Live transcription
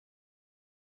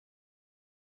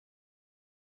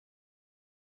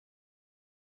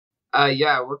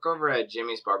Yeah, I work over at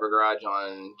Jimmy's Barber Garage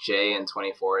on J and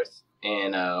 24th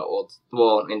in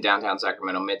in downtown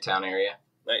Sacramento, Midtown area.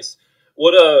 Nice.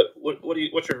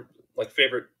 What's your like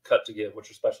favorite cut to give? What's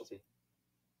your specialty?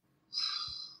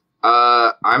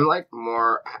 I'm like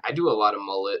more. I do a lot of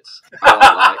mullets. I won't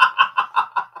lie.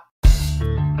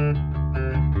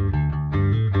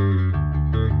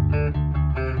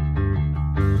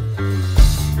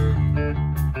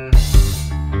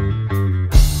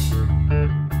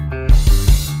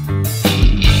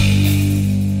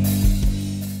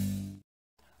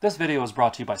 This video is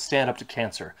brought to you by Stand Up to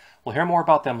Cancer. We'll hear more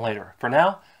about them later. For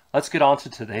now, let's get on to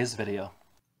today's video.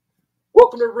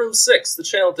 Welcome to Room 6, the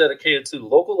channel dedicated to the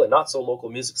local and not-so-local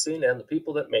music scene and the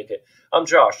people that make it. I'm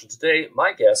Josh, and today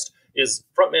my guest is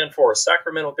frontman for a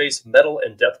Sacramento-based metal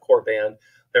and deathcore band.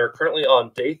 They're currently on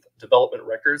Daith Development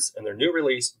Records, and their new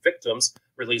release, Victims,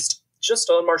 released just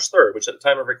on March 3rd, which at the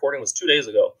time of recording was 2 days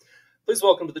ago. Please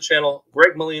welcome to the channel,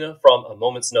 Greg Molina from A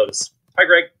Moment's Notice. Hi,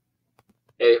 Greg.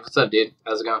 Hey, what's up, dude?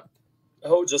 How's it going?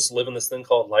 Oh, just living this thing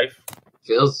called life.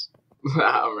 Feels.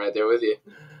 I'm right there with you.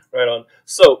 Right on.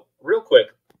 So, real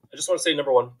quick, I just want to say,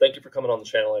 number one, thank you for coming on the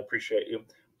channel. I appreciate you.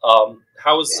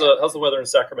 How's the weather in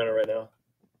Sacramento right now?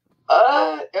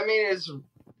 I mean,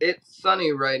 it's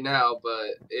sunny right now,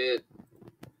 but it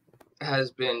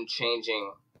has been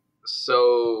changing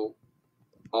so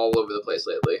all over the place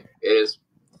lately. It is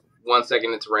 1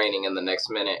 second it's raining, and the next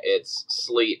minute it's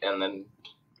sleet, and then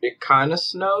it kind of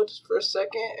snowed for a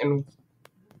second. And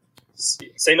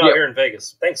same out here in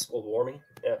Vegas. Thanks, global warming.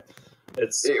 Yeah.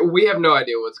 We have no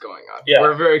idea what's going on. Yeah.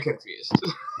 We're very confused.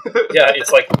 Yeah,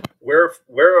 it's like wear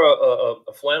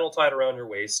a flannel tied around your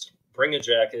waist, bring a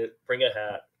jacket, bring a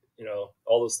hat,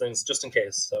 all those things just in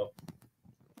case. So,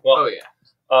 well, oh yeah.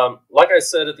 Like I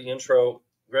said at the intro,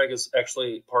 Greg is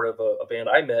actually part of a band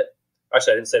I met.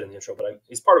 Actually, I didn't say it in the intro, but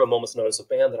he's part of A Moment's Notice, a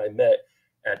band that I met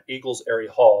at Eagles Airy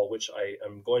Hall, which I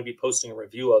am going to be posting a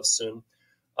review of soon.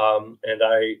 And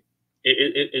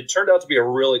it turned out to be a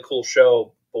really cool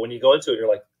show. But when you go into it, you're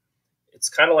like, it's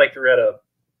kind of like you're at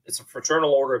it's a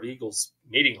Fraternal Order of Eagles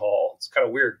meeting hall. It's kind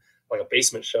of weird, like a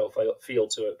basement show feel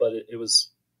to it, but it was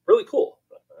really cool.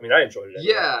 I mean, I enjoyed it.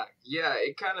 Anyway. Yeah,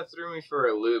 it kind of threw me for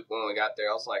a loop when we got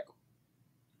there. I was like,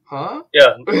 huh?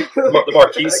 Yeah, the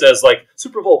marquee says like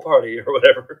Super Bowl party or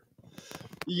whatever.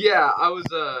 Yeah, I was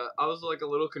like a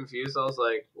little confused. I was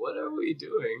like, what are we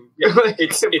doing? Yeah,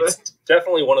 it's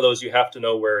definitely one of those you have to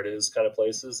know where it is kind of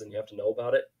places, and you have to know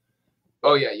about it.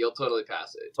 Oh yeah, you'll totally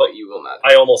pass it, but you will not.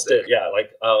 I almost did, yeah.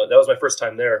 Like that was my first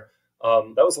time there.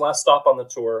 That was the last stop on the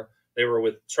tour. They were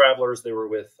with Travelers. They were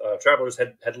with Travelers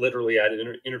had literally I had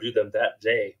interviewed them that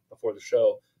day before the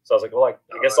show. So I was like, well, I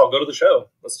guess I'll go to the show.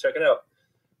 Let's check it out.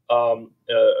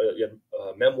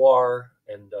 Memoir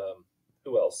and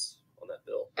who else on that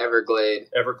bill? Everglade.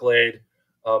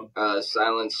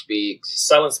 Silence Speaks.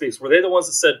 Silence Speaks. Were they the ones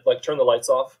that said like turn the lights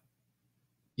off?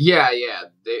 Yeah.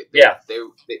 They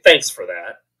thanks for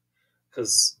that.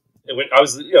 Because I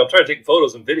was trying to take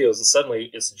photos and videos, and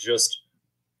suddenly it's just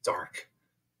dark.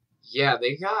 Yeah,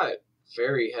 they got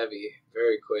very heavy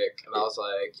very quick, and I was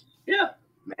like, yeah,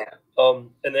 man.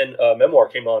 And then Memoir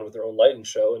came on with their own lighting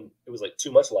show, and it was like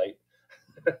too much light.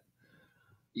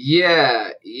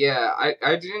 Yeah.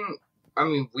 I didn't. I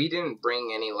mean, we didn't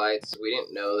bring any lights. We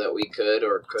didn't know that we could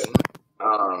or couldn't.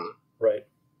 Right.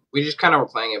 We just kind of were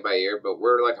playing it by ear, but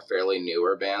we're like a fairly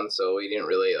newer band, so we didn't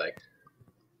really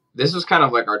this was kind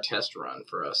of like our test run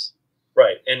for us.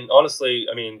 Right. And honestly,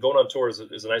 I mean, going on tour is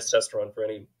a nice test run for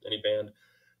any band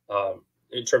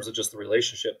in terms of just the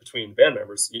relationship between band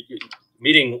members.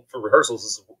 Meeting for rehearsals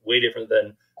is way different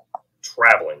than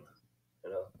traveling,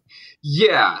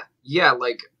 Yeah,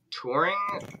 like touring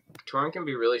can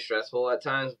be really stressful at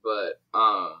times, but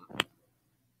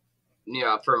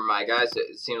for my guys,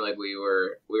 it seemed like we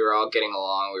were all getting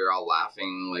along. We were all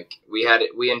laughing. Like we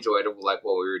enjoyed like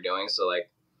what we were doing. So like,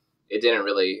 it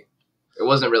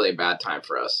wasn't really a bad time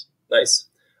for us. Nice.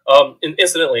 And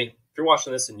incidentally, if you're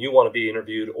watching this and you want to be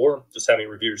interviewed or just having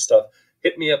reviewed your stuff,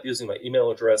 hit me up using my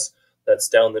email address that's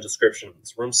down in the description.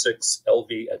 It's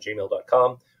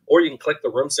room6lv@gmail.com, or you can click the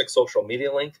Room 6 social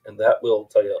media link, and that will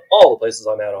tell you all the places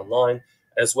I'm at online,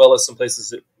 as well as some places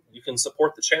that you can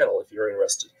support the channel if you're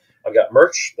interested. I've got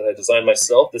merch that I designed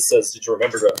myself. This says, "Did you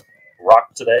remember to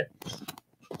rock today?"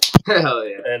 Hell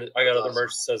yeah. And I got other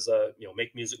merch that says,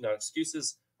 "Make music, not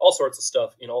excuses." All sorts of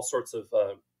stuff, all sorts of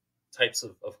types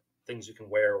of things you can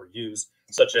wear or use,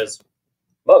 such as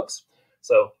mugs.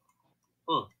 So,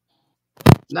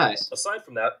 nice. Aside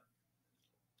from that,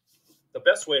 the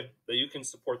best way that you can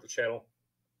support the channel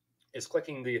is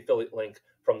clicking the affiliate link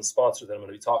from the sponsor that I'm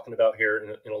going to be talking about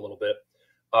here in a little bit.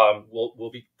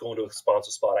 we'll be going to a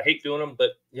sponsor spot. I hate doing them,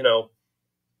 but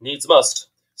needs must.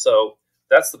 So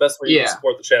that's the best way you can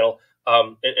support the channel.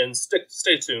 And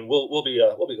stay tuned. We'll be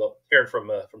hearing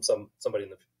from somebody in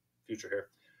the future here.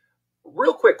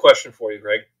 Real quick question for you,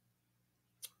 Greg.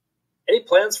 Any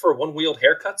plans for one-wheeled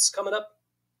haircuts coming up?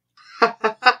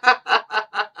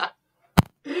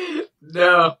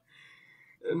 No.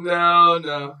 Combine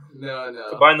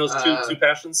those two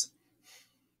passions.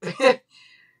 It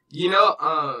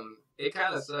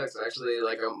kind of sucks actually.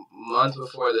 Like a month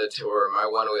before the tour, my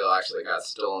one wheel actually got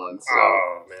stolen. So,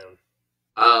 oh man.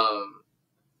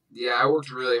 Yeah, I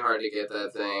worked really hard to get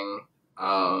that thing.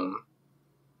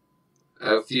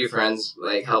 A few friends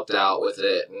helped out with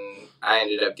it, and I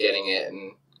ended up getting it,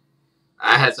 and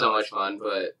I had so much fun.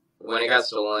 But when it got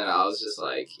stolen, I was just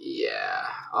like, yeah,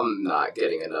 I'm not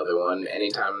getting another one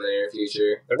anytime in the near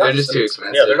future. They're just too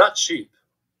expensive. Yeah, they're not cheap.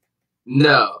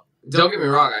 No, don't get me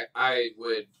wrong. I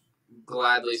would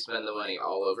gladly spend the money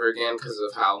all over again because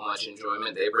of how much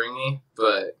enjoyment they bring me.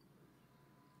 But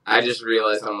I just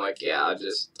realized I'm like, yeah, I'll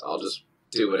just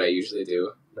do what I usually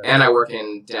do. And I work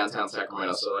in downtown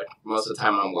Sacramento, so most of the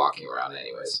time I'm walking around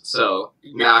anyways. So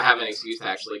now I have an excuse to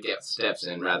actually get steps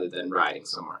in rather than riding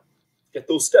somewhere. Get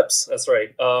those steps. That's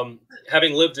right.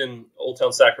 Having lived in Old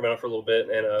Town Sacramento for a little bit,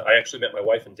 and I actually met my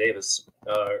wife in Davis.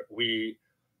 We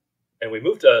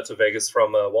moved to Vegas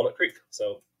from Walnut Creek.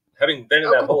 So having been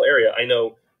in that whole area, I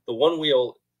know the one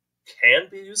wheel can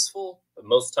be useful, but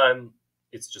most time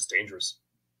it's just dangerous.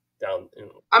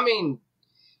 I mean,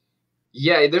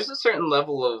 yeah, there's a certain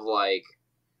level of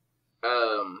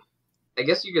I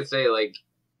guess you could say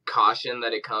caution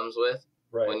that it comes with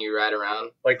when you ride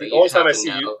around. Like the only time I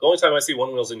see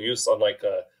one wheels in use on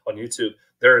on YouTube,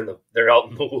 they're out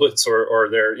in the woods or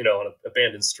they're on an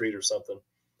abandoned street or something.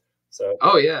 So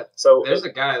there's a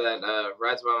guy that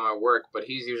rides by my work, but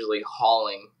he's usually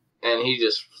hauling and he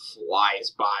just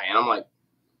flies by, and I'm like,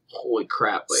 holy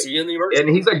crap! See you in the emergency.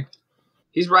 And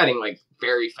he's riding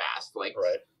very fast,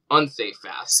 unsafe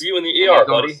fast. See you in the ER,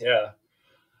 buddy. Yeah.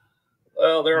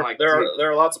 Well, there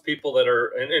are lots of people that are,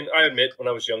 and I admit, when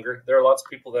I was younger, there are lots of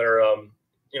people that are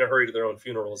in a hurry to their own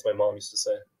funeral, as my mom used to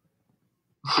say.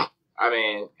 I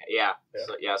mean, yeah.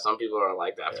 So, some people are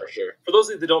like that for sure. For those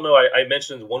of you that don't know, I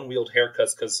mentioned one-wheeled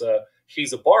haircuts because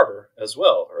he's a barber as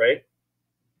well, right?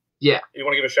 Yeah. You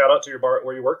want to give a shout out to your bar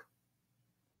where you work?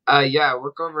 Yeah, I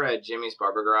work over at Jimmy's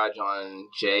Barber Garage on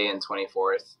J and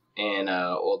 24th in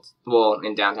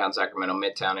in downtown Sacramento,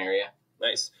 Midtown area.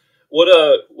 Nice.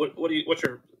 What's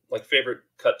your favorite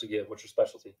cut to give? What's your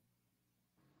specialty?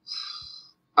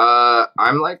 I'm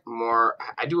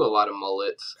I do a lot of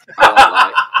mullets. I don't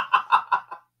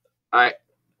lie.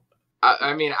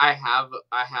 I mean, I have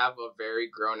a very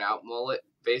grown out mullet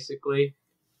basically,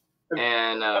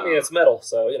 and I mean it's metal,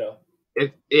 so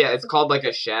it's called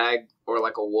a shag or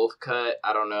a wolf cut.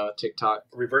 I don't know. TikTok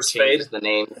reverse changes fade the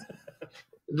name.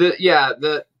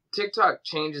 The TikTok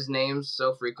changes names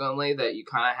so frequently that you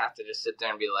kind of have to just sit there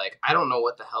and be like, I don't know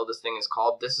what the hell this thing is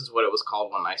called. This is what it was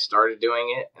called when I started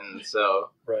doing it, and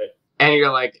so right. And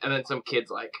you're and then some kids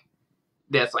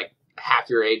that's half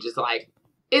your age is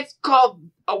it's called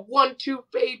a 1-2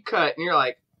 fade cut, and you're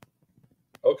like,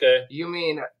 okay. You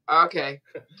mean okay?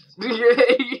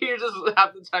 You're just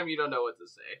half the time you don't know what to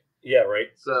say. Yeah,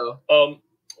 right. So,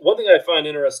 one thing I find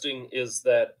interesting is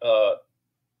that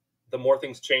the more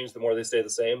things change, the more they stay the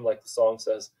same, like the song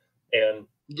says, and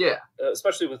yeah,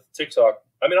 especially with TikTok.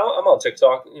 I mean, I'm on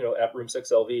TikTok, at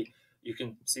Room6LV. You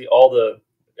can see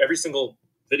every single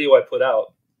video I put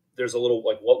out. There's a little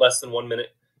less than 1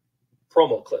 minute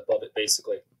promo clip of it,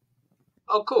 basically.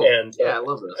 Oh, cool. And I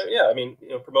love this. Yeah, I mean,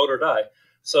 promote or die.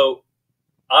 So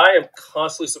I am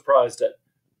constantly surprised at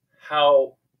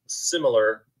how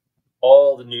similar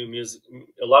all the new music.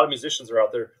 A lot of musicians are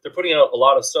out there. They're putting out a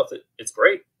lot of stuff that it's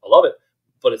great. I love it,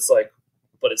 but it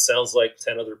sounds like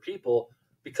 10 other people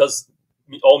because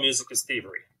all music is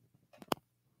thievery.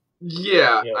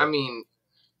 Yeah, I mean,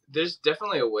 there's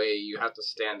definitely a way you have to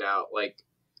stand out,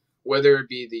 whether it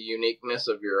be the uniqueness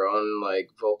of your own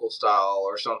vocal style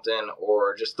or something,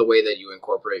 or just the way that you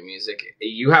incorporate music.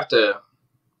 You have to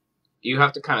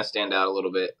kind of stand out a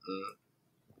little bit, and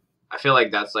I feel like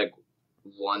that's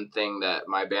one thing that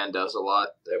my band does a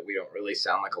lot that we don't really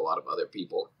sound like a lot of other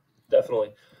people.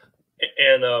 Definitely,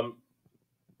 and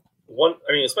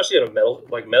especially at a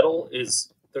metal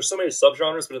is there's so many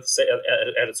subgenres, but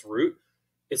at its root,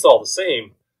 it's all the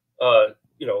same,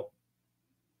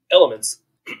 elements.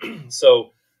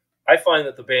 So I find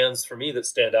that the bands for me that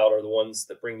stand out are the ones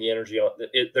that bring the energy on.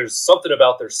 There's something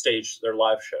about their stage, their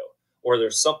live show, or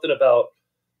there's something about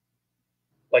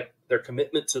their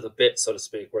commitment to the bit, so to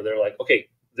speak, where they're like, okay,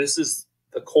 this is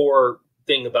the core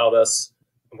thing about us,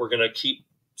 and we're going to keep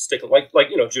sticking, like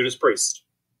Judas Priest.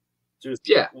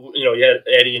 Yeah. You had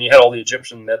Eddie, and you had all the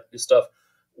Egyptian stuff,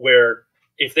 where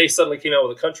if they suddenly came out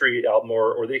with a country album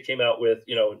or they came out with,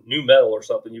 new metal or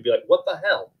something, you'd be like, what the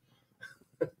hell?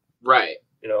 Right.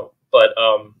 But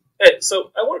hey,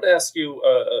 so I wanted to ask you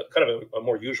kind of a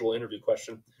more usual interview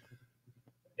question,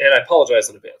 and I apologize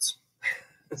in advance.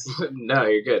 No,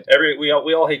 you're good. We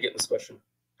all hate getting this question.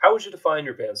 How would you define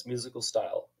your band's musical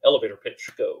style? Elevator pitch,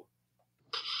 go.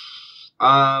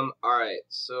 All right.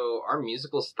 So our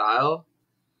musical style,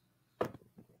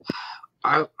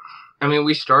 I mean,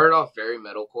 we started off very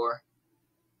metalcore.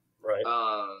 Right.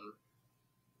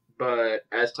 But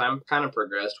as time kind of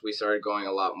progressed, we started going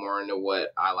a lot more into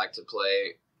what I like to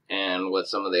play and what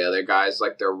some of the other guys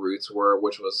like their roots were,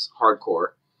 which was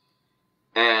hardcore.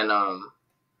 And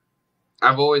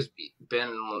I've always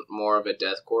been more of a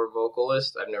deathcore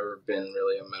vocalist. I've never been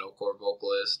really a metalcore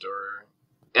vocalist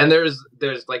and there's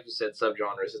like you said,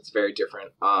 subgenres. It's very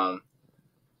different.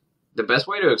 The best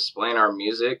way to explain our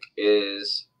music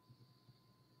is,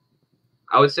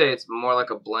 I would say it's more like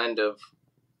a blend of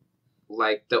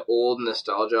like the old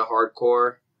nostalgia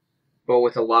hardcore, but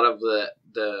with a lot of the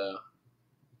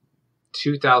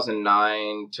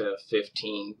 2009 to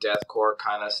 15 deathcore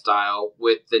kind of style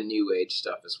with the new age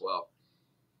stuff as well.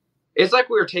 It's like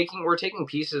we're taking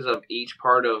pieces of each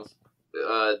part of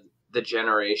the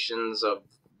generations of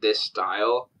this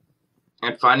style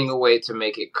and finding a way to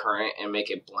make it current and make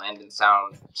it blend and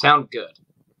sound good.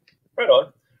 Right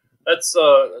on. That's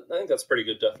I think that's a pretty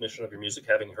good definition of your music,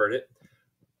 having heard it.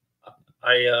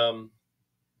 I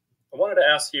wanted to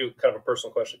ask you kind of a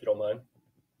personal question, if you don't mind.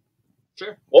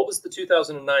 Sure. What was the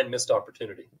 2009 missed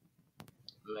opportunity?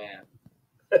 Man,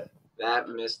 that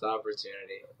missed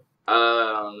opportunity.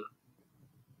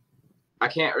 I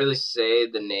can't really say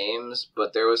the names,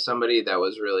 but there was somebody that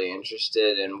was really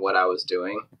interested in what I was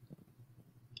doing.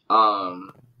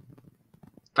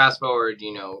 Fast forward,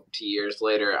 2 years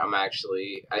later, I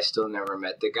still never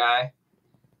met the guy,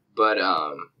 but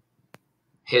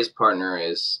his partner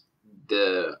is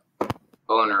the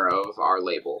owner of our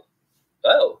label.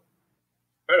 Oh,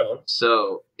 right on.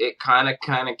 So it kind of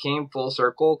came full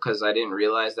circle because I didn't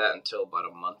realize that until about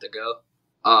a month ago.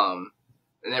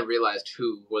 And then realized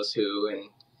who was who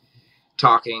and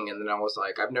talking, and then I was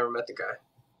like, I've never met the guy.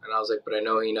 And I was like, but I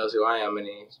know he knows who I am, and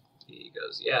he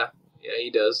goes, yeah, he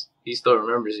does. He still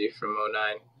remembers you from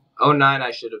 09. 09,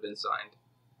 I should have been signed.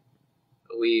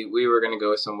 We were going to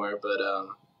go somewhere, but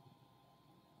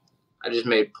I just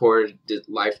made poor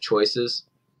life choices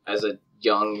as a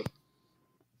young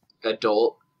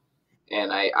adult,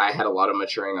 and I had a lot of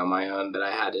maturing on my own that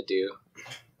I had to do.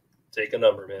 Take a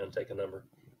number, man. Take a number.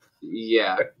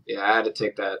 Yeah, I had to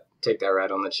take that right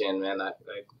on the chin, man. I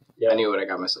knew what I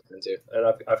got myself into. And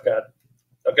I've got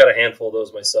a handful of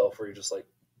those myself, where you're just like,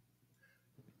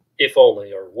 if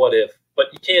only, or what if,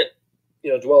 but you can't,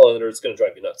 dwell on it, or it's going to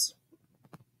drive you nuts.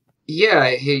 Yeah,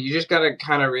 you just gotta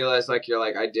kind of realize, like, you're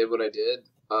like, I did what I did,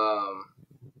 and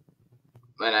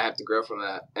I have to grow from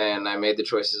that. And I made the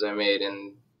choices I made,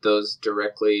 and those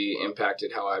directly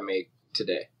impacted how I make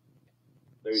today.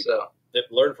 There you go.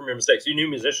 Learn from your mistakes. You new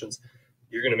musicians,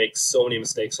 you're going to make so many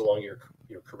mistakes along your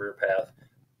career path,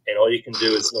 and all you can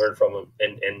do is learn from them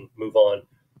and move on,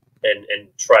 and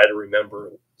try to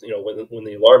remember, when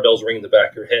the alarm bells ring in the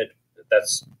back of your head,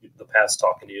 that's the past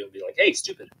talking to you, and be like, hey,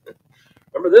 stupid,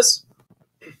 remember this?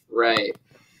 Right.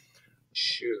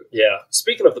 Shoot. Yeah.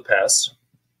 Speaking of the past,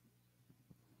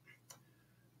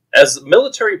 as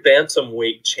military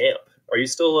bantamweight champ, are you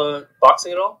still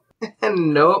boxing at all?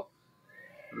 Nope.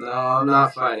 No, I'm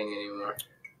not fighting anymore.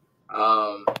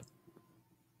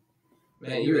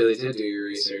 Man, you really did do your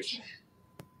research.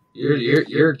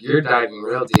 You're diving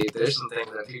real deep. There's some things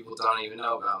that people don't even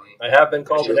know about me. I have been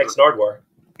called the next Nardwar.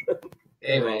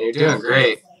 Hey man, you're doing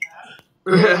great.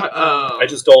 I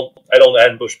don't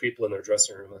ambush people in their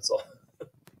dressing room. That's all.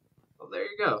 Well, there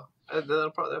you go.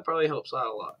 That probably helps out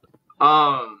a lot.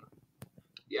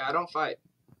 Yeah, I don't fight.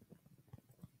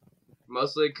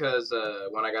 Mostly because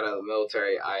when I got out of the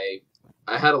military, I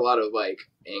had a lot of, like,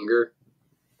 anger.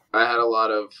 I had a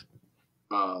lot of,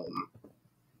 I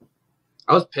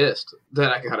was pissed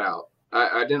that I got out.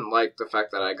 I didn't like the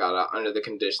fact that I got out under the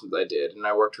conditions I did, and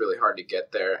I worked really hard to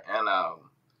get there. And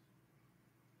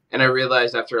I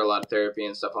realized after a lot of therapy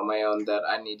and stuff on my own that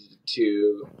I needed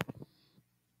to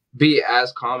be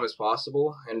as calm as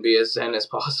possible and be as zen as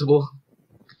possible.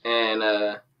 And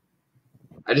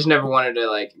I just never wanted to,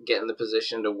 like, get in the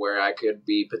position to where I could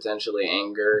be potentially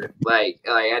angered. Like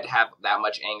I had to have that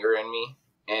much anger in me,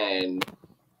 and,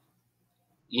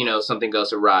 something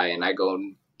goes awry, and I go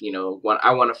and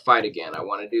I want to fight again. I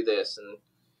want to do this. And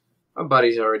my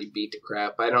body's already beat to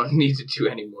crap. I don't need to do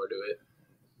any more to it.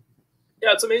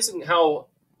 Yeah, it's amazing how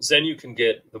zen you can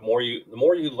get. The more you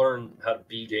learn how to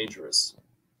be dangerous,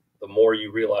 the more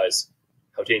you realize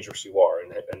how dangerous you are,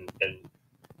 and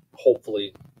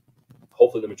hopefully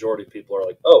the majority of people are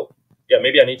like, oh yeah,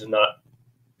 maybe I need to not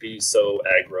be so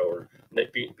aggro, or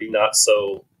be not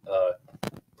so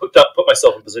put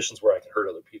myself in positions where I can hurt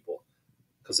other people,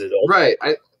 because it all right.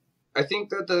 I think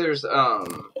that there's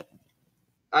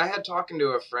I had talking to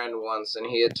a friend once, and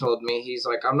he had told me, he's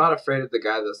like, I'm not afraid of the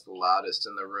guy that's the loudest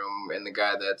in the room and the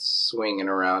guy that's swinging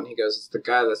around. He goes, it's the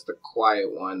guy that's the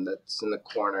quiet one that's in the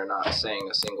corner not saying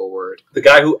a single word. The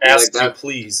guy who asks you,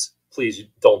 please, you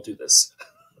don't do this.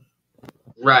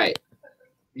 Right.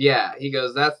 Yeah, he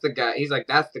goes, that's the guy. He's like,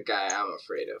 that's the guy I'm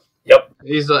afraid of. Yep.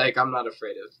 He's like, I'm not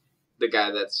afraid of the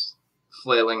guy that's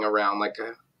flailing around like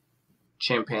a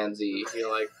chimpanzee.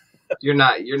 You're like, you're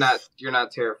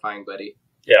not terrifying, buddy.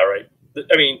 Yeah, right.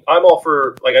 I mean, I'm all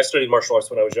for, like, I studied martial arts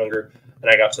when I was younger,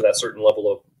 and I got to that certain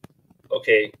level of,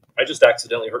 okay, I just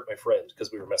accidentally hurt my friend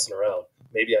because we were messing around.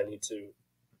 Maybe I need to,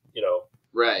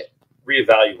 right,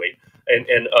 reevaluate.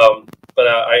 But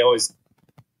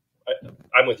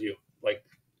I'm with you. Like,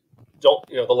 don't,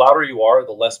 the louder you are,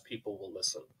 the less people will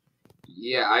listen.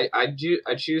 Yeah, I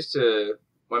choose to,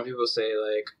 when people say,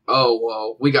 like, oh,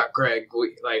 well, we got Greg,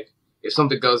 if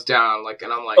something goes down, like,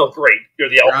 and I'm like, oh, great, you're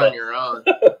the alpha. You're on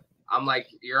your own. I'm like,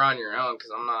 you're on your own, because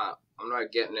I'm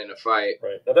not getting in a fight.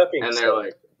 Right. Now that being said, they're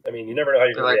like, I mean, you never know how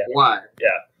you're going to react. Why? Yeah.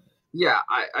 Yeah,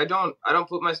 I don't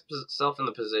put myself in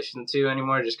the position to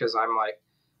anymore, just because I'm like,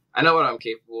 I know what I'm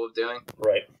capable of doing.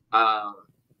 Right. I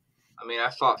mean, I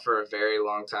fought for a very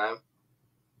long time.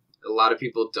 A lot of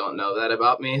people don't know that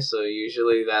about me, so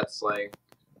usually that's like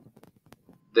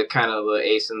the kind of the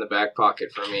ace in the back pocket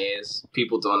for me, is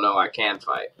people don't know I can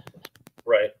fight.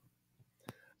 Right.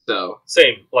 So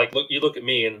same. Like, you look at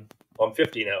me, and I'm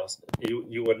 50 now. So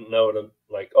you wouldn't know to,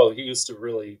 like, oh, he used to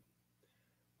really.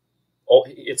 Oh,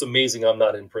 it's amazing I'm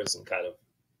not in prison, kind of,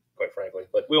 quite frankly.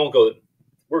 But we won't go.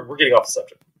 We're getting off the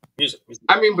subject. Music.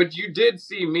 I mean, but you did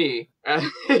see me.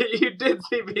 You did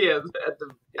see me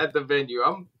at the venue.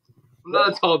 I'm not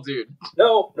a tall dude.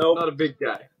 No, not a big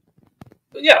guy.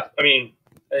 But yeah, I mean,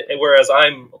 whereas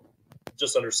I'm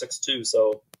just under 6'2",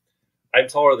 so I'm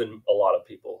taller than a lot of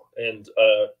people, and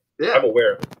yeah. I'm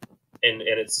aware of it, and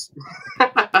it's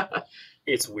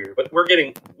it's weird. But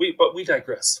we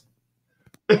digress.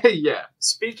 Yeah.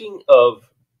 Speaking of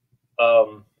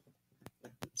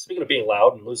being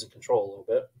loud and losing control a little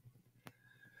bit,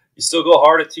 you still go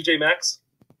hard at TJ Maxx?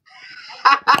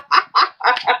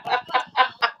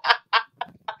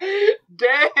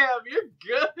 Damn, you're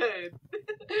good.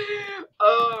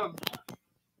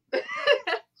 That's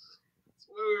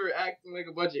when we were acting like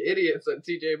a bunch of idiots at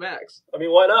TJ Maxx. I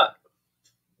mean, why not?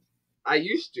 I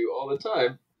used to all the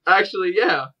time. Actually,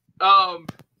 yeah.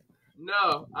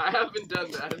 No, I haven't done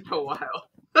that in a while.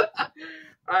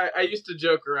 I used to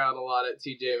joke around a lot at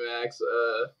TJ Maxx,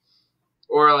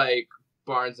 or like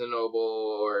Barnes and Noble,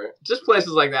 or just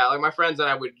places like that. Like my friends and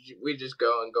I we'd just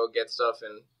go get stuff,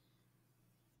 and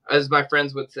as my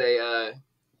friends would say, you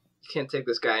can't take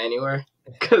this guy anywhere,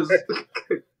 because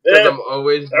I'm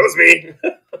always. That was me.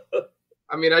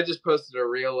 I mean, I just posted a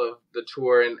reel of the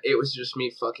tour, and it was just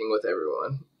me fucking with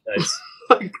everyone. Nice.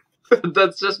 Like,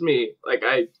 that's just me. Like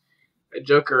I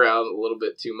joke around a little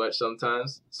bit too much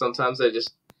sometimes. Sometimes I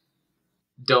just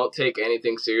don't take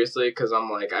anything seriously, because I'm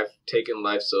like, I've taken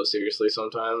life so seriously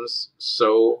sometimes,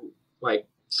 so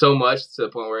much to the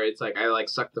point where it's like I like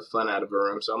suck the fun out of a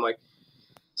room. So I'm like,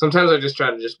 sometimes I just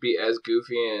try to just be as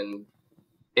goofy and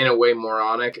in a way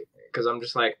moronic, because I'm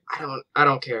just like, I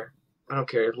don't care.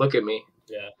 Look at me.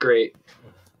 Yeah. Great.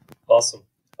 Awesome.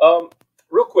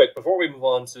 Real quick, before we move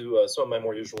on to some of my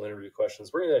more usual interview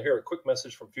questions, we're going to hear a quick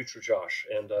message from future Josh.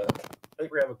 And I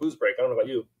think we're going to have a booze break. I don't know about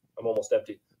you. I'm almost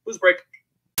empty. Booze break.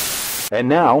 And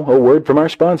now, a word from our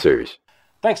sponsors.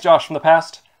 Thanks, Josh from the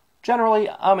past. Generally,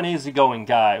 I'm an easygoing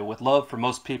guy with love for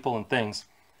most people and things.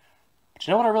 But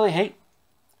you know what I really hate?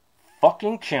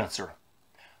 Fucking cancer.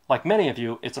 Like many of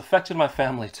you, it's affected my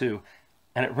family too,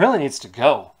 and it really needs to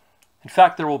go. In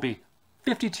fact, there will be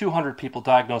 5,200 people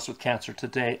diagnosed with cancer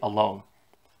today alone.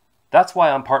 That's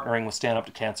why I'm partnering with Stand Up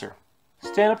to Cancer.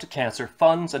 Stand Up to Cancer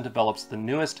funds and develops the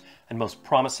newest and most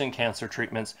promising cancer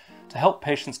treatments to help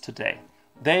patients today.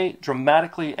 They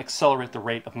dramatically accelerate the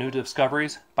rate of new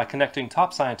discoveries by connecting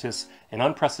top scientists in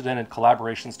unprecedented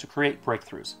collaborations to create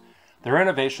breakthroughs. Their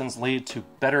innovations lead to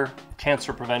better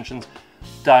cancer prevention,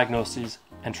 diagnoses,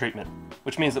 and treatment,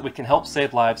 which means that we can help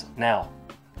save lives now.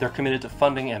 They're committed to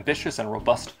funding ambitious and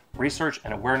robust research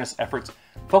and awareness efforts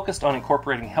focused on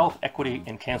incorporating health equity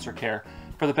in cancer care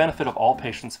for the benefit of all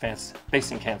patients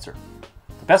facing cancer.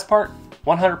 The best part?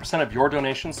 100% of your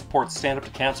donations support Stand Up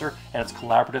to Cancer and its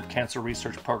collaborative cancer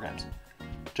research programs.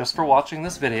 Just for watching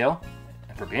this video,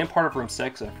 and for being part of Room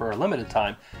 6, and for a limited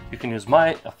time, you can use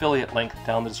my affiliate link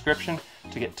down in the description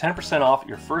to get 10% off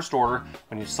your first order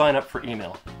when you sign up for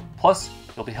email. Plus,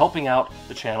 you'll be helping out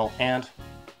the channel and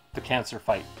the cancer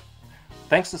fight.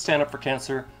 Thanks to Stand Up for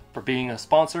Cancer for being a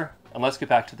sponsor, and let's get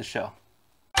back to the show.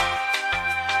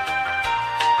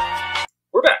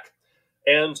 We're back,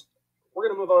 and we're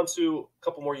going to move on to a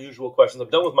couple more usual questions. I'm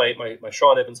done with my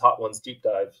Sean Evans Hot Ones deep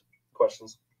dive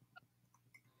questions.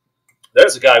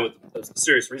 There's a guy with a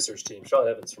serious research team, Sean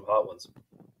Evans from Hot Ones.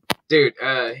 Dude,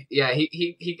 yeah,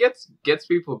 he gets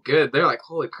people good. They're like,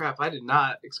 holy crap, I did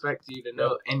not expect you to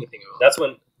know anything about That's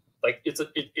when, like, it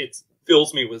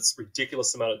fills me with this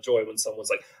ridiculous amount of joy when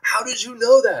someone's like, how did you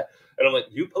know that? And I'm like,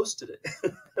 you posted it.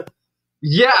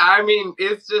 Yeah, I mean,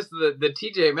 it's just the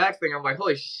TJ Maxx thing. I'm like,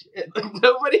 holy shit! Like,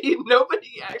 nobody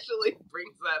actually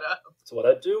brings that up. It's what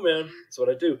I do, man. It's what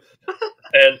I do.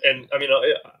 and I mean,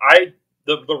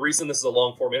 the reason this is a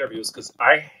long form interview is because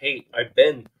I've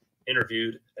been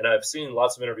interviewed and I've seen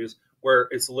lots of interviews where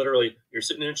it's literally you're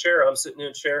sitting in a chair, I'm sitting in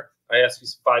a chair, I ask you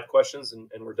 5 questions and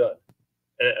we're done.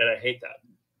 And I hate that.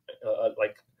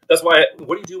 Like, that's why.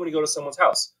 What do you do when you go to someone's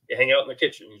house? You hang out in their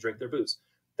kitchen, you drink their booze.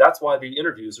 That's why the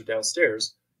interviews are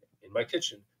downstairs in my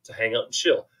kitchen to hang out and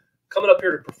chill. Coming up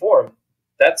here to perform,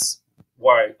 that's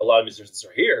why a lot of musicians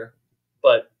are here.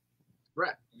 But,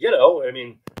 right, you know, I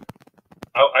mean,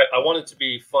 I want it to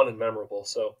be fun and memorable.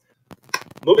 So,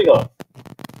 moving on.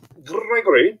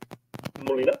 Gregory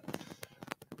Molina.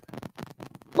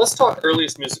 Let's talk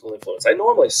earliest musical influence. I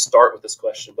normally start with this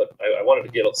question, but I wanted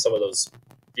to get some of those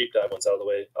deep dive ones out of the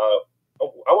way.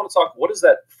 I want to talk, what is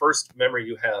that first memory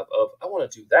you have of, I want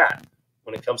to do that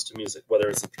when it comes to music, whether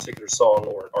it's a particular song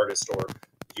or an artist or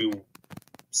you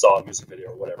saw a music video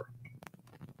or whatever?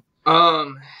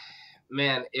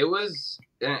 Man, it was,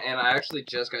 and I actually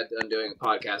just got done doing a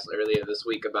podcast earlier this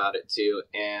week about it too,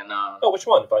 and which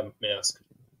one, if I may ask?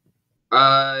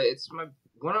 It's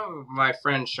one of my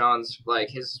friends, Sean's, like,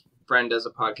 his friend does a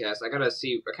podcast. I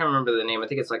can't remember the name. I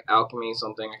think it's like Alchemy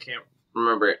something. I can't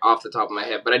remember it off the top of my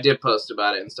head, but I did post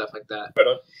about it and stuff like that. Right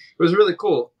on. It was really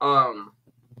cool.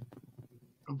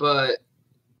 But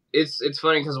it's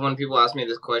funny because when people ask me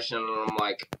this question, I'm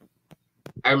like,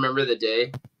 I remember the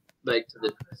day, like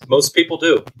most people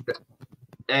do.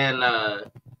 And I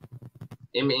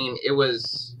mean, I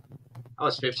was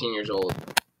 15 years old,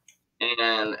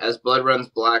 and as Blood Runs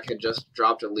Black had just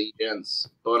dropped Allegiance,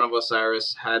 Bone of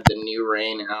Osiris had the New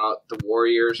Reign out, the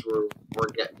Warriors were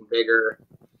getting bigger.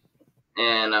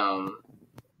 And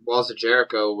Walls of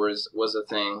Jericho was a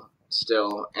thing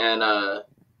still, and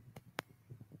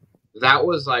that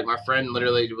was like, my friend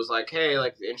literally was like, hey,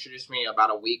 like, introduced me about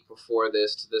a week before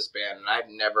this to this band, and I'd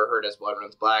never heard As Blood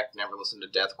Runs Black, never listened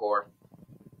to deathcore.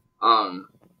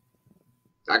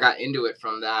 I got into it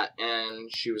from that,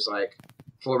 and she was like,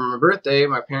 for my birthday,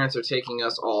 my parents are taking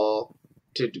us all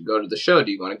to go to the show.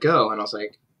 Do you want to go? And I was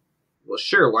like, well,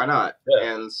 sure, why not?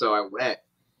 Yeah. And so I went.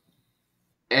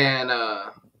 And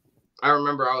I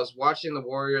remember I was watching the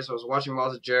Warriors. I was watching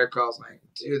Walls of Jericho. I was like,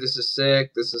 dude, this is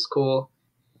sick. This is cool.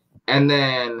 And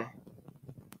then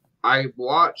I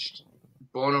watched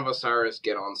Bone of Osiris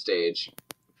get on stage.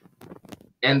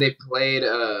 And they played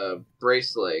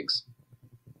Brace Legs.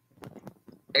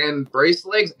 And Brace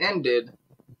Legs ended.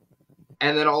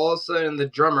 And then all of a sudden the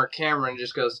drummer, Cameron,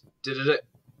 just goes, "Da-da-da,"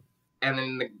 and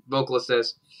then the vocalist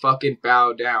says, fucking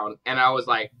bow down. And I was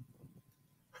like,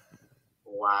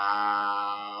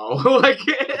 wow. Like,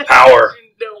 Power.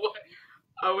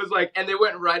 I was like, and they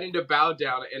went right into bow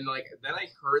down. And like, then I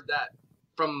heard that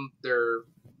from their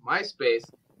MySpace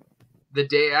the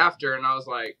day after. And I was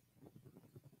like,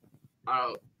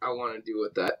 I want to do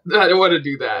with that. I don't want to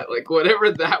do that. Like,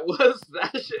 whatever that was,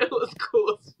 that shit was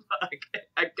cool as fuck.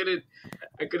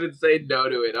 I couldn't say no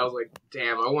to it. I was like,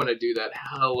 damn, I want to do that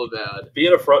hella bad.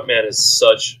 Being a frontman is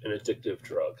such an addictive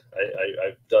drug.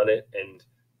 I've done it, and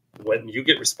when you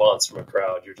get response from a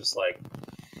crowd, you're just like,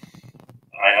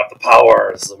 I have the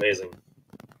power. This is amazing.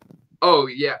 Oh,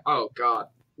 yeah. Oh, God.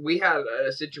 We had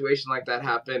a situation like that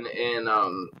happen in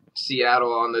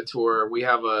Seattle on the tour. We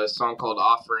have a song called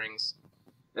Offerings,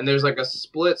 and there's like a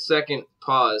split-second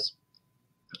pause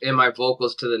in my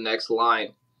vocals to the next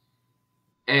line.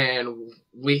 And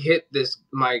we hit this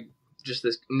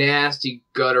nasty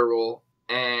guttural,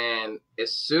 and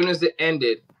as soon as it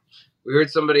ended, we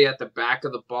heard somebody at the back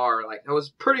of the bar, like, that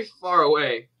was pretty far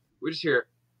away. We just hear,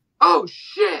 oh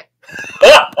shit.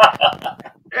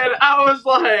 And I was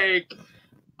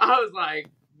like,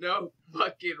 no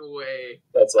fucking way.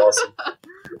 That's awesome. I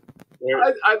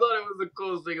thought it was the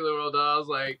coolest thing in the world. I was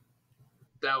like,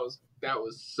 that was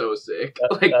so sick.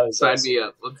 Sign me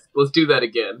up. Let's do that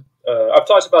again. I've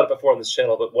talked about it before on this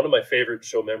channel, but one of my favorite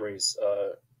show memories,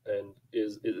 and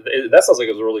that sounds like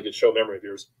it was a really good show memory of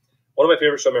yours. One of my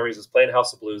favorite show memories is playing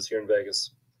House of Blues here in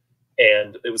Vegas,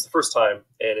 and it was the first time,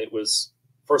 and it was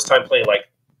first time playing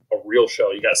like a real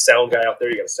show. You got a sound guy out there,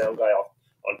 you got a sound guy off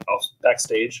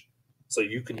backstage, so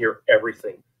you can hear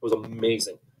everything. It was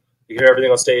amazing. You can hear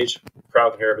everything on stage. The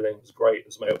crowd can hear everything. It was great. It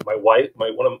was my wife.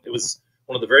 It was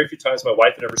one of the very few times my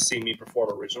wife had ever seen me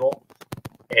perform original,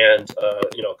 and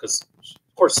because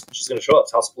of course she's going to show up.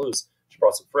 It's House of Blues. She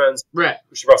brought some friends. Right.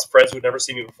 She brought some friends who had never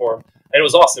seen me perform, and it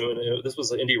was awesome. This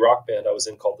was an indie rock band I was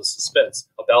in called The Suspense.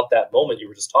 About that moment you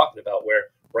were just talking about, where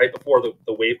right before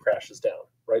the wave crashes down,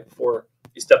 right before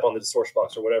you step on the distortion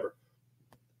box or whatever.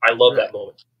 I love that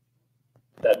moment.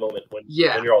 That moment when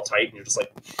you're all tight and you're just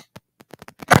like.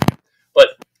 But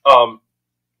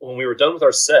when we were done with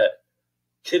our set,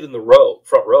 kid in the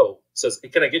front row says, "Hey,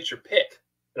 can I get your pick?"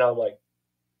 And I'm like,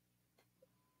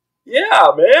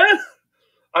 "Yeah, man.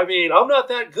 I mean, I'm not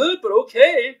that good, but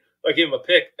okay." I gave him a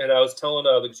pick, and I was telling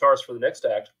the guitarist for the next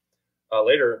act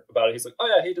later about it. He's like, "Oh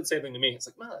yeah, he did the same thing to me." It's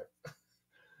like,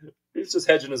 man, he's just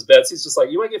hedging his bets. He's just like,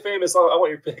 "You might get famous. I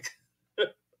want your pick."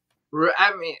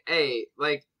 I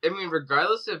mean,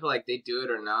 regardless if like they do it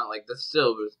or not, like that's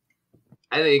still,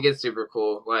 I think it's super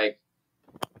cool. Like,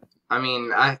 I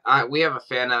mean, we have a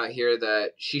fan out here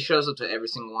that she shows up to every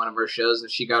single one of our shows,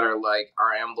 and she got our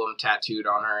emblem tattooed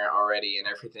on her already and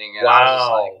everything. And wow, I was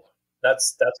like,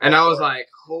 that's. And I was like,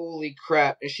 holy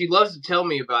crap! And she loves to tell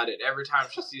me about it every time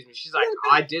she sees me. She's like, oh,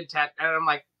 I did tattoo, and I'm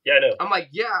like, yeah, I know. I'm like,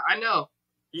 yeah, I know.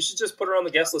 You should just put her on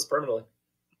the guest list permanently.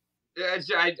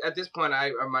 At this point,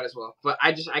 I might as well. But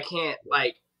I can't,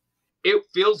 like, it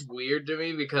feels weird to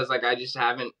me because, like, I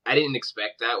didn't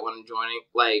expect that when joining,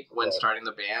 like, when starting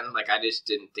the band. Like, I just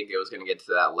didn't think it was going to get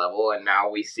to that level. And now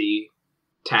we see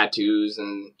tattoos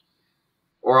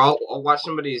or I'll watch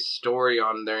somebody's story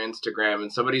on their Instagram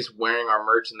and somebody's wearing our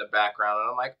merch in the background. And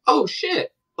I'm like, oh,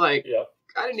 shit. Like,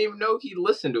 I didn't even know he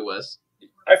listened to us.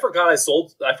 I forgot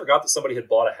that somebody had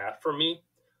bought a hat from me.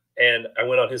 And I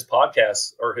went on his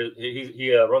podcast, or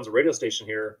he runs a radio station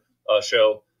here,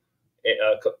 show.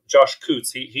 Josh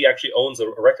Coots. He actually owns a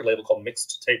record label called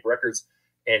Mixed Tape Records,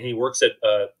 and he works at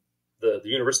the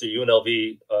University of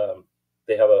UNLV.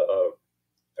 They have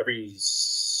every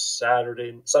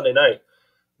Sunday night,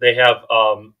 they have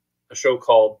a show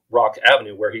called Rock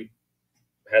Avenue where he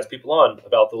has people on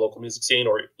about the local music scene,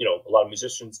 or a lot of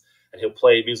musicians, and he'll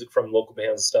play music from local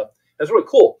bands and stuff. That's really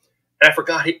cool. And I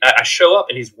forgot, I show up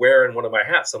and he's wearing one of my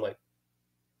hats. I'm like,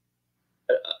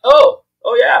 oh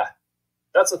yeah,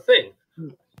 that's a thing.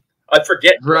 I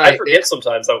forget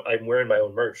sometimes I'm wearing my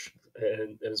own merch,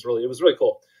 and it was really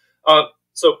cool.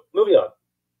 So moving on.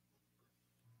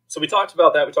 So we talked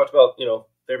about that. We talked about,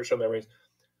 favorite show memories.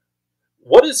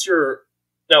 What is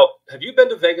now, have you been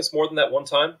to Vegas more than that one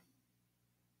time?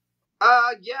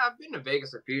 Yeah, I've been to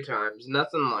Vegas a few times.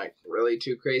 Nothing like really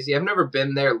too crazy. I've never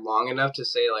been there long enough to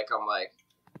say like I'm like.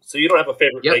 So you don't have a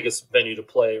favorite Vegas venue to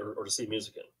play or to see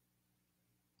music in?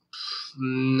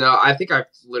 No, I think I've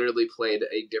literally played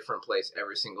a different place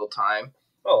every single time.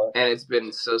 Oh. And it's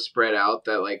been so spread out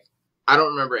that like I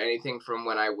don't remember anything from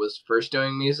when I was first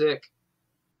doing music.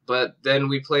 But then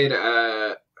we played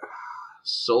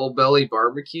Soul Belly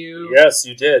Barbecue. Yes,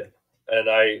 you did, and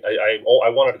I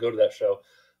wanted to go to that show.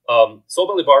 Soul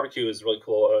Belly Barbecue is really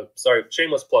cool. Sorry,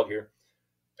 shameless plug here.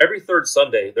 Every third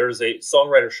Sunday, there's a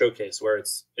songwriter showcase where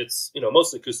it's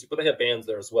mostly acoustic, but they have bands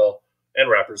there as well and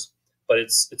rappers. But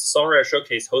it's a songwriter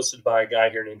showcase hosted by a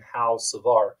guy here named Hal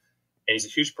Savar, and he's a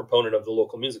huge proponent of the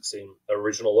local music scene,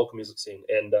 original local music scene.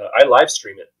 And I live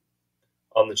stream it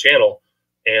on the channel.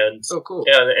 And oh, cool.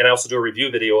 And I also do a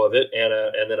review video of it, and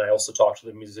then I also talk to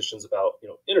the musicians about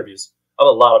interviews. I'm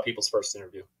a lot of people's first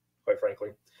interview, quite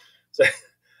frankly. So,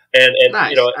 and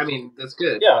nice. I mean, that's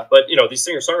good. Yeah, but these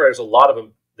singer songwriters, a lot of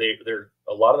them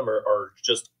are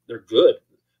just they're good,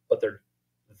 but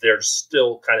they're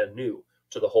still kind of new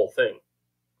to the whole thing.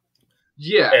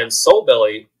 Yeah. And Soul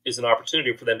Belly is an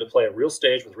opportunity for them to play a real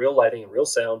stage with real lighting and real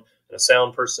sound and a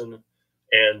sound person,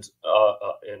 and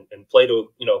play to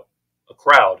a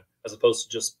crowd as opposed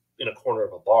to just in a corner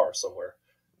of a bar somewhere.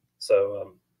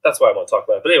 So that's why I want to talk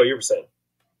about it. But anyway, you were saying.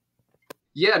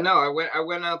 Yeah, no, I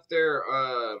went out there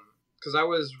because I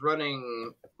was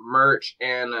running merch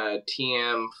and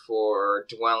TM for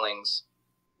Dwellings,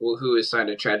 who is signed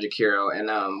to Tragic Hero, and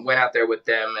went out there with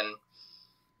them, and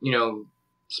you know,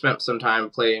 spent some time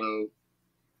playing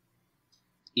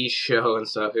each show and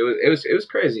stuff. It was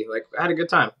crazy. Like, I had a good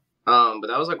time. But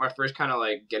that was like my first kind of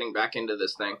like getting back into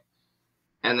this thing.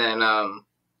 And then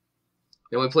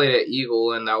we played at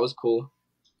Eagle, and that was cool.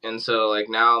 And so like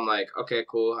now I'm like, okay,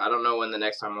 cool. I don't know when the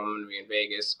next time I'm gonna be in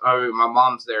Vegas. I mean, my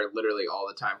mom's there literally all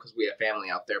the time because we have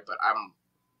family out there, but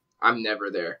I'm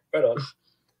never there. Right on.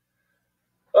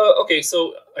 Okay,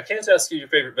 so I can't ask you your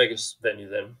favorite Vegas venue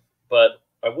then, but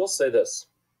I will say this.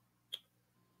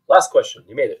 Last question.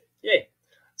 You made it. Yay.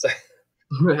 So,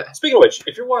 speaking of which,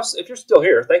 if you're still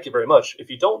here, thank you very much. If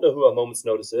you don't know who A Moment's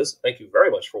Notice is, thank you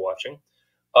very much for watching.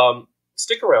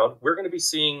 Stick around. We're going to be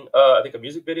seeing, I think, a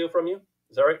music video from you.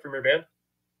 Is that right, from your band?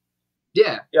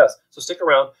 Yeah. Yes. So stick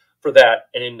around for that.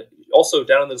 And also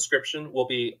down in the description will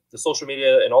be the social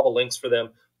media and all the links for them,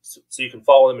 so you can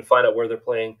follow them and find out where they're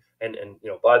playing and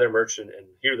buy their merch and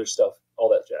hear their stuff, all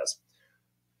that jazz.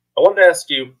 I wanted to ask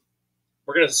you,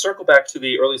 we're going to circle back to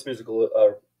the earliest musical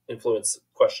influence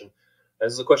question.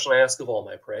 This is a question I ask of all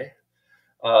my prey.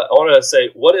 I wanted to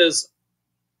say, what is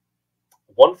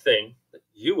one thing that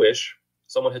you wish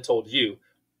someone had told you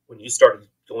when you started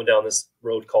going down this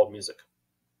road called music?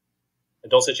 And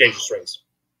don't say change your strings.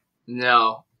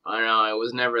 No, I know, it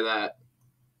was never that.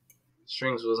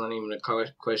 Strings wasn't even a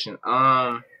question.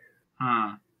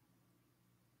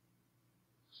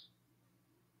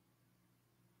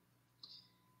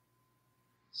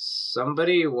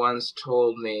 Somebody once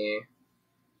told me,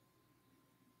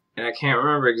 and I can't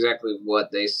remember exactly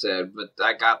what they said, but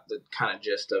I got the kind of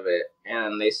gist of it.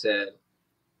 And they said,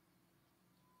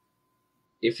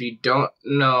 if you don't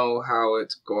know how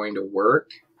it's going to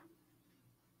work,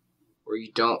 or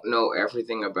you don't know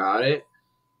everything about it,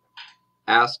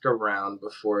 ask around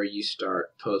before you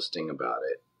start posting about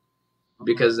it.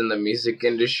 Because in the music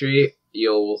industry,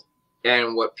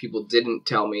 and what people didn't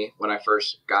tell me when I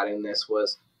first got in this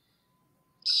was,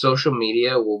 social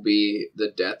media will be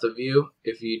the death of you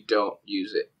if you don't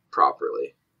use it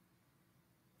properly.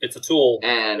 It's a tool.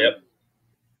 And yep.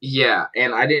 Yeah,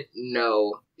 and I didn't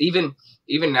know, even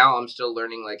now I'm still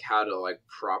learning like how to like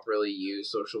properly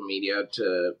use social media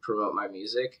to promote my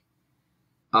music.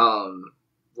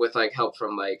 With like help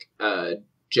from like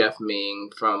Jeff Ming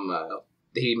from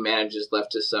he manages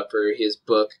Left to Suffer. His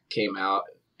book came out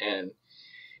and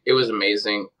it was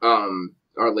amazing.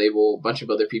 Our label, a bunch of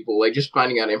other people, like just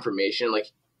finding out information. Like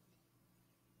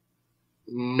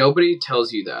nobody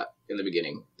tells you that in the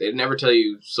beginning. They never tell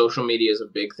you social media is a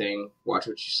big thing. Watch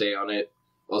what you say on it.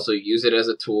 Also use it as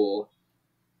a tool,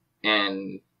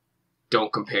 and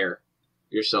don't compare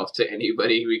yourself to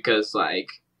anybody because like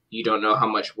you don't know how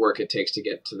much work it takes to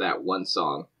get to that one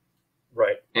song.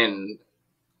 Right. And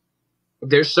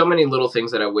there's so many little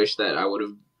things that I wish that I would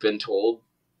have been told.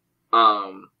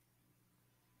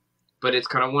 But it's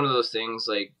kind of one of those things,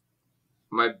 like,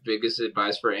 my biggest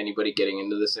advice for anybody getting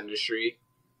into this industry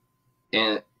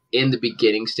and in the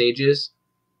beginning stages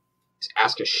is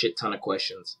ask a shit ton of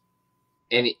questions.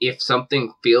 And if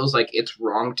something feels like it's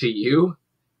wrong to you,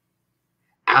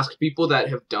 ask people that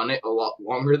have done it a lot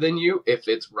longer than you if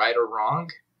it's right or wrong,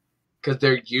 because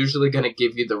they're usually going to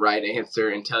give you the right answer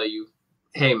and tell you,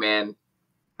 hey, man,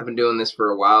 I've been doing this for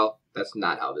a while. That's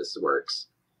not how this works.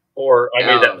 Or I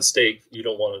made that mistake. You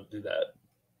don't want to do that.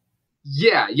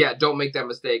 Yeah, don't make that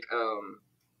mistake.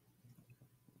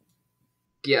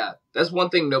 Yeah, that's one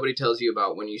thing nobody tells you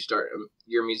about when you start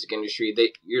your music industry.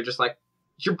 You're just like,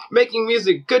 you're making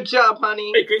music. Good job,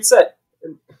 honey. Hey, great set.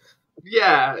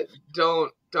 Yeah,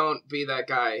 don't be that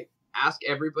guy. Ask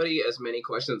everybody as many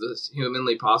questions as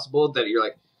humanly possible that you're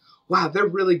like, wow, they're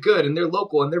really good and they're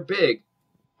local and they're big.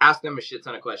 Ask them a shit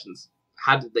ton of questions.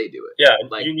 How did they do it? Yeah,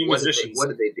 like you new musicians. What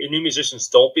did they do? You new musicians,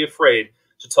 don't be afraid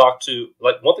to talk to.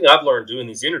 Like one thing I've learned doing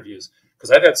these interviews,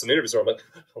 because I've had some interviews where I'm like,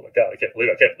 oh my god, I can't believe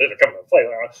they're coming to play.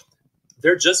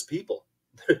 They're just people.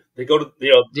 They go to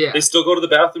they still go to the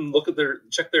bathroom,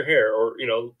 check their hair, or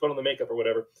put on the makeup or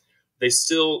whatever. They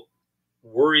still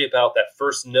worry about that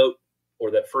first note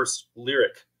or that first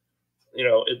lyric.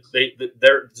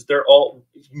 They're all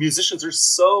musicians are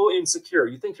so insecure.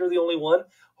 You think you're the only one?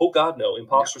 Oh God, no!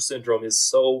 Imposter syndrome is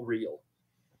so real.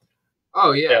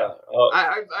 Oh yeah.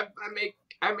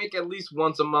 I make at least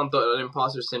once a month an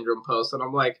imposter syndrome post, and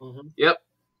I'm like, yep,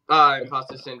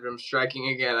 imposter syndrome striking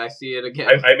again. I see it again.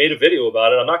 I made a video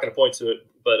about it. I'm not going to point to it,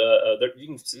 but you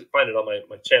can find it on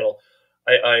my channel.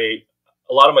 A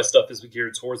lot of my stuff is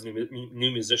geared towards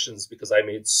new musicians because I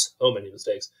made so many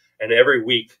mistakes, and every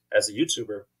week as a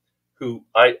YouTuber, who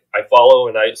I follow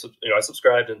and I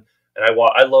subscribed and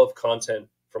I love content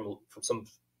from some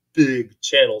big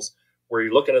channels where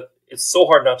you're looking at. It's so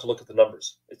hard not to look at the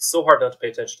numbers. It's so hard not to pay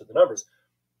attention to the numbers.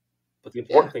 But the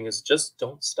important thing is just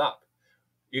don't stop.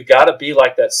 You got to be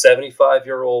like that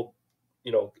 75-year-old,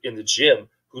 in the gym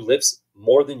who lifts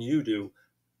more than you do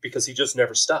because he just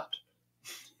never stopped.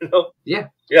 Yeah.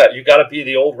 Yeah, you got to be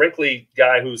the old wrinkly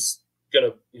guy who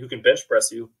can bench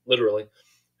press you literally,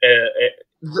 and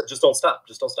just don't stop.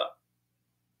 Just don't stop.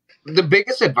 The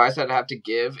biggest advice I'd have to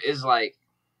give is like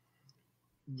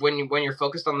when you're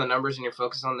focused on the numbers and you're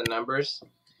focused on the numbers.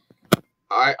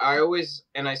 I always,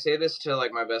 and I say this to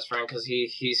like my best friend because he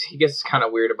gets kind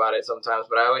of weird about it sometimes,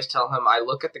 but I always tell him I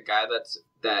look at the guy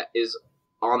that is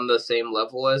on the same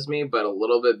level as me but a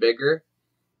little bit bigger,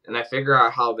 and I figure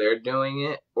out how they're doing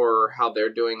it or how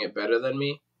they're doing it better than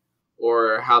me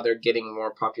or how they're getting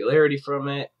more popularity from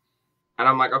it, and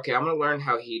I'm like, okay, I'm gonna learn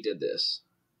how he did this,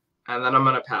 and then I'm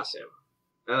gonna pass him,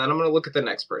 and then I'm gonna look at the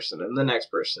next person and the next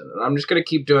person, and I'm just gonna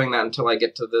keep doing that until I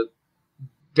get to the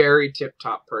very tip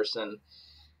top person.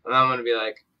 And I'm going to be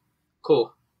like,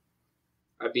 cool,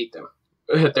 I beat them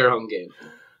at their home game.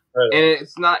 Right. And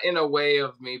it's not in a way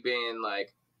of me being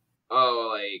like,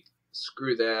 oh, like,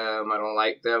 screw them, I don't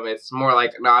like them. It's more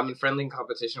like, no, I'm in friendly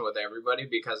competition with everybody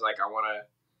because, like, I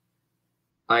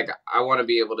want to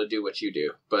be able to do what you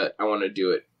do, but I want to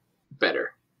do it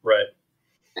better. Right.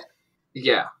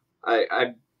 Yeah.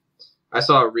 I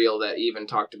saw a reel that even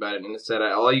talked about it, and it said,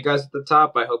 all you guys at the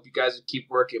top, I hope you guys keep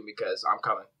working because I'm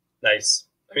coming. Nice.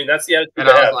 I mean, that's the attitude. And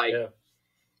I was like,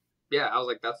 I was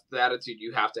like, that's the attitude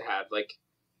you have to have. Like,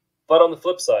 but on the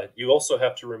flip side, you also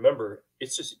have to remember,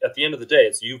 it's just at the end of the day,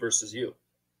 it's you versus you,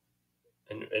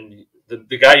 and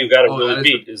the guy you got to really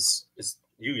beat is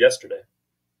you yesterday.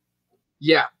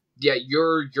 Yeah,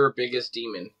 you're your biggest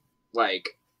demon.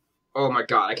 Like, oh my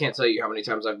god, I can't tell you how many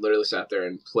times I've literally sat there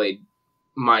and played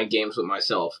mind games with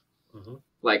myself. Mm-hmm.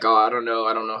 Like, oh, I don't know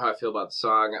how I feel about the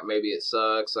song. Maybe it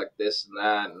sucks, like this and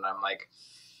that, and I'm like.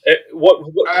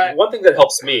 One thing that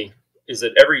helps me is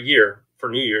that every year for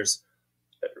New Year's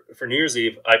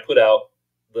Eve, I put out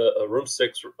the Room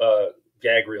 6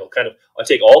 gag reel. Kind of, I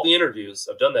take all the interviews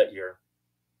I've done that year,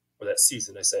 or that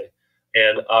season, I say,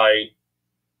 and I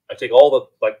take all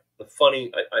the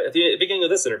funny. At the beginning of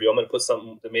this interview, I'm going to put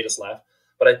something that made us laugh,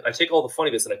 but I take all the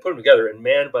funny bits and I put them together. And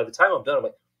man, by the time I'm done, I'm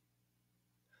like,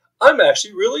 I'm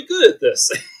actually really good at this.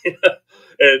 And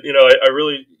I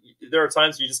really. There are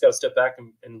times you just got to step back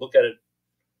and look at it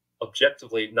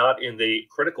objectively, not in the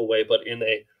critical way, but in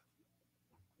a,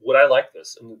 would I like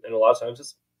this? And a lot of times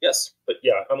it's yes, but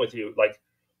yeah, I'm with you. Like,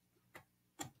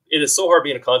 it is so hard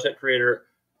being a content creator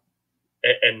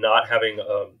and not having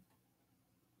a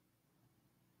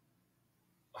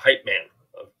hype man,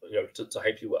 to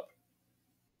hype you up.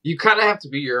 You kind of have to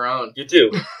be your own. You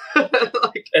do.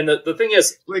 And the thing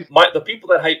is, the people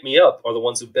that hype me up are the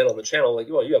ones who've been on the channel. Like,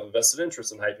 well, you have a vested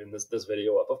interest in hyping this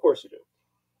video up. Of course you do.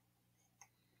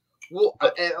 Well,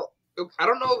 I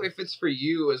don't know if it's for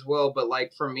you as well, but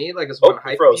like for me, like as when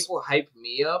people hype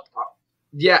me up,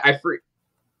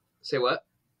 Say what?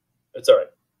 It's all right.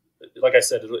 Like I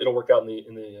said, it'll work out in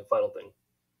the final thing.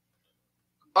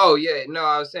 Oh yeah, no,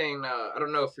 I was saying I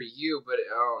don't know for you, but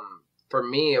for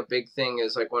me, a big thing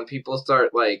is like when people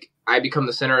start like I become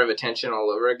the center of attention all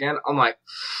over again. I'm like,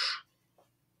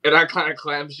 and I kind of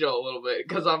clamshell a little bit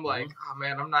because I'm like, oh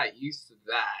man, I'm not used to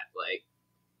that. Like,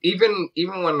 even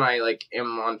when I like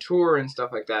am on tour and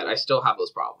stuff like that, I still have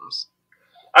those problems.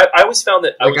 I always found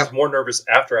that I was more nervous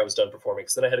after I was done performing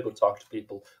because then I had to go talk to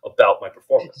people about my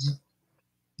performance.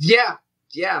 Yeah,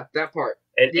 that part.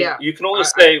 And you can only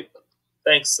say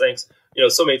thanks.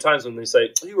 So many times when they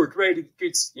say, you were great,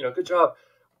 good job.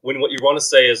 When what you want to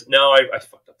say is, no, I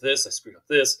fucked up this, I screwed up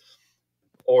this.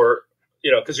 Or,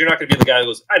 because you're not going to be the guy who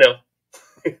goes, I know.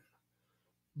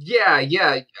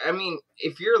 Yeah. I mean,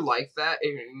 if you're like that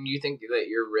and you think that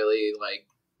you're really like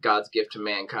God's gift to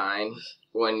mankind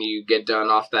when you get done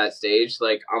off that stage,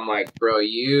 like, I'm like, bro,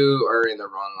 you are in the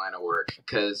wrong line of work.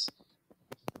 Because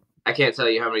I can't tell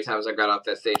you how many times I got off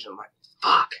that stage and I'm like,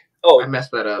 fuck. Oh, I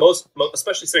messed that up.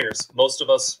 Especially singers, most of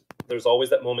us, there's always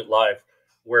that moment live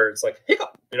where it's like,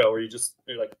 hiccup, where you're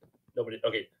like, nobody,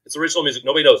 okay, it's original music,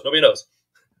 nobody knows.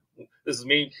 This is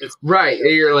me. It's right.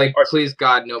 You're like, please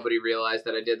God, nobody realized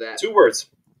that I did that. Two words,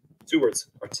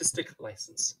 artistic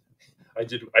license.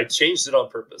 I changed it on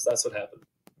purpose. That's what happened.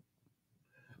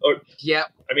 Or, yeah.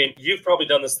 I mean, you've probably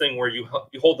done this thing where you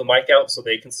hold the mic out so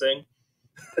they can sing.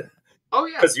 Oh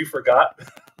yeah. Because you forgot.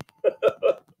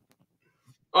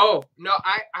 Oh no,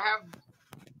 I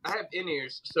have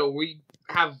in-ears, so we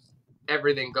have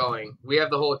everything going. We have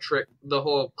the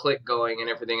whole click going and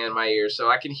everything in my ears, so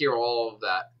I can hear all of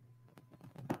that.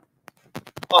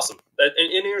 Awesome. And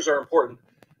in-ears are important.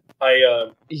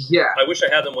 I wish I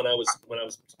had them when I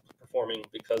was performing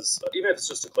because even if it's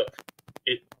just a click,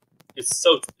 it's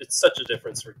such a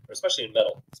difference, especially in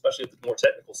metal, especially the more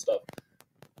technical stuff.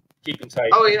 Keeping tight.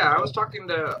 Oh yeah, I was talking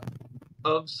to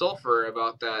Of Sulfur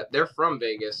about that. They're from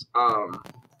Vegas.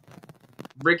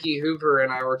 Ricky Hoover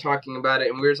and I were talking about it,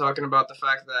 and we were talking about the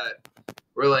fact that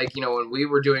we're like, you know, when we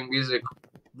were doing music,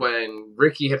 when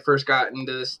Ricky had first gotten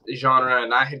into this genre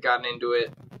and I had gotten into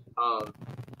it,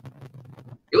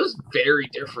 it was very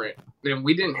different. And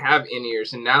we didn't have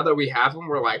in-ears, and now that we have them,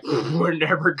 we're like, we're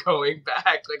never going back.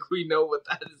 Like, we know what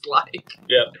that is like.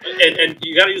 Yeah, and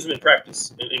you got to use them in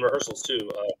practice, in rehearsals too.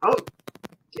 Oh,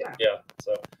 yeah. Yeah,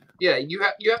 so. Yeah, you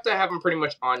have to have them pretty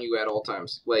much on you at all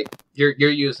times. Like, you're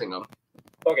using them.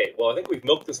 Okay, well, I think we've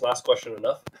milked this last question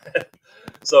enough.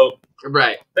 So,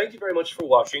 right. Thank you very much for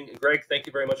watching. Greg, thank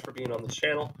you very much for being on the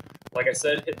channel. Like I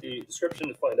said, hit the description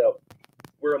to find out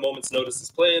where A Moment's Notice is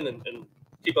playing and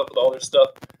keep up with all their stuff.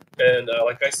 And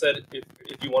like I said,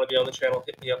 if you want to be on the channel,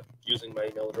 hit me up using my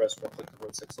email address or click the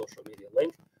Room 6 social media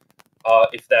link.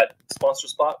 If that sponsor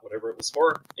spot, whatever it was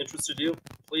for, interested you,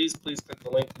 please click the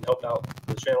link and help out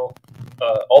the channel.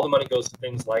 All the money goes to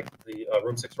things like the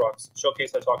Room 6 Rocks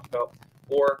showcase I talked about,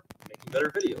 or making better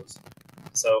videos.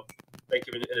 So thank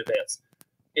you in advance.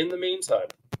 In the meantime,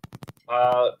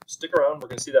 stick around. We're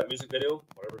going to see that music video,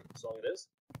 whatever song it is.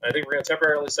 And I think we're going to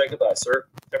temporarily say goodbye, sir.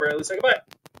 Temporarily say goodbye.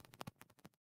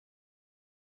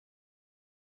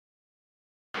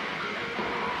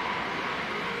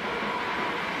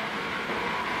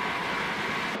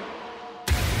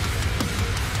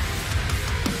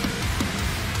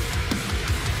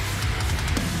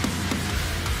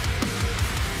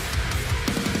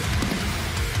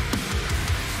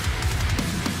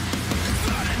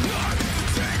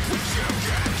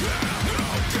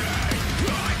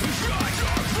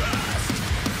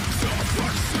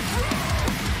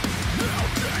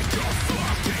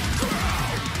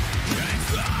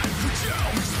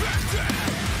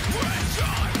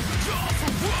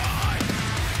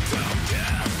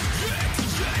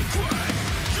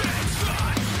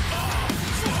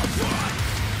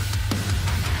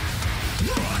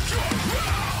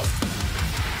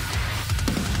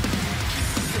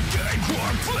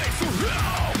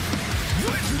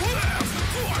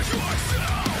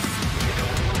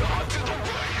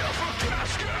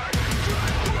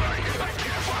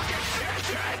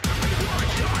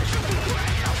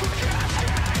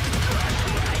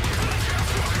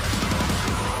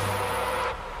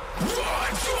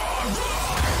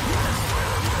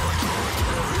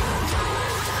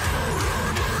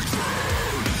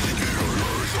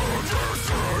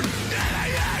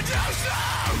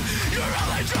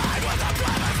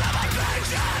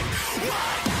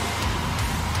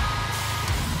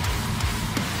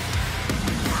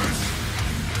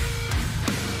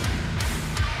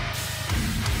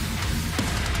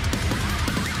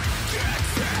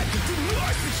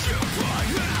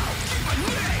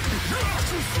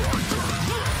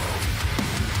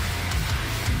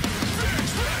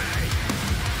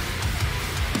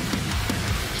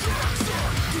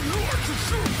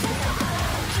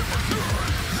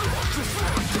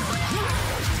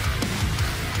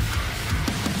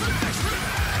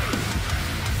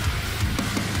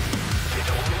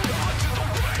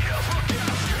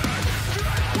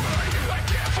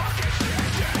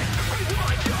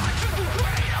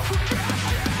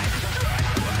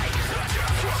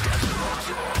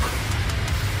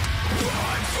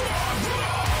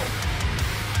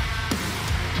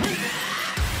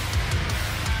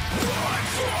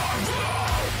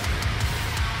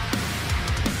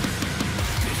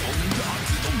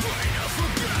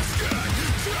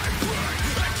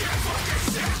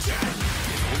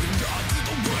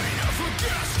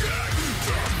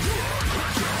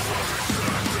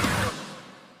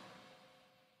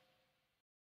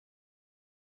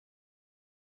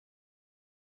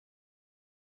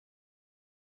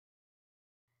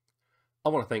 I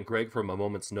want to thank Greg from A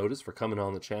Moment's Notice for coming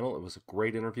on the channel. It was a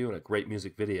great interview and a great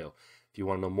music video. If you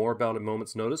want to know more about A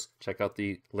Moment's Notice, check out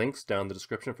the links down in the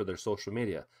description for their social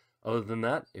media. Other than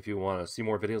that, if you want to see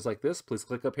more videos like this, please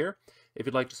click up here. If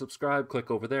you'd like to subscribe, click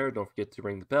over there. Don't forget to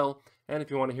ring the bell. And if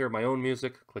you want to hear my own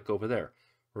music, click over there.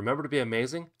 Remember to be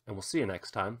amazing, and we'll see you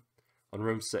next time on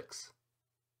Room 6.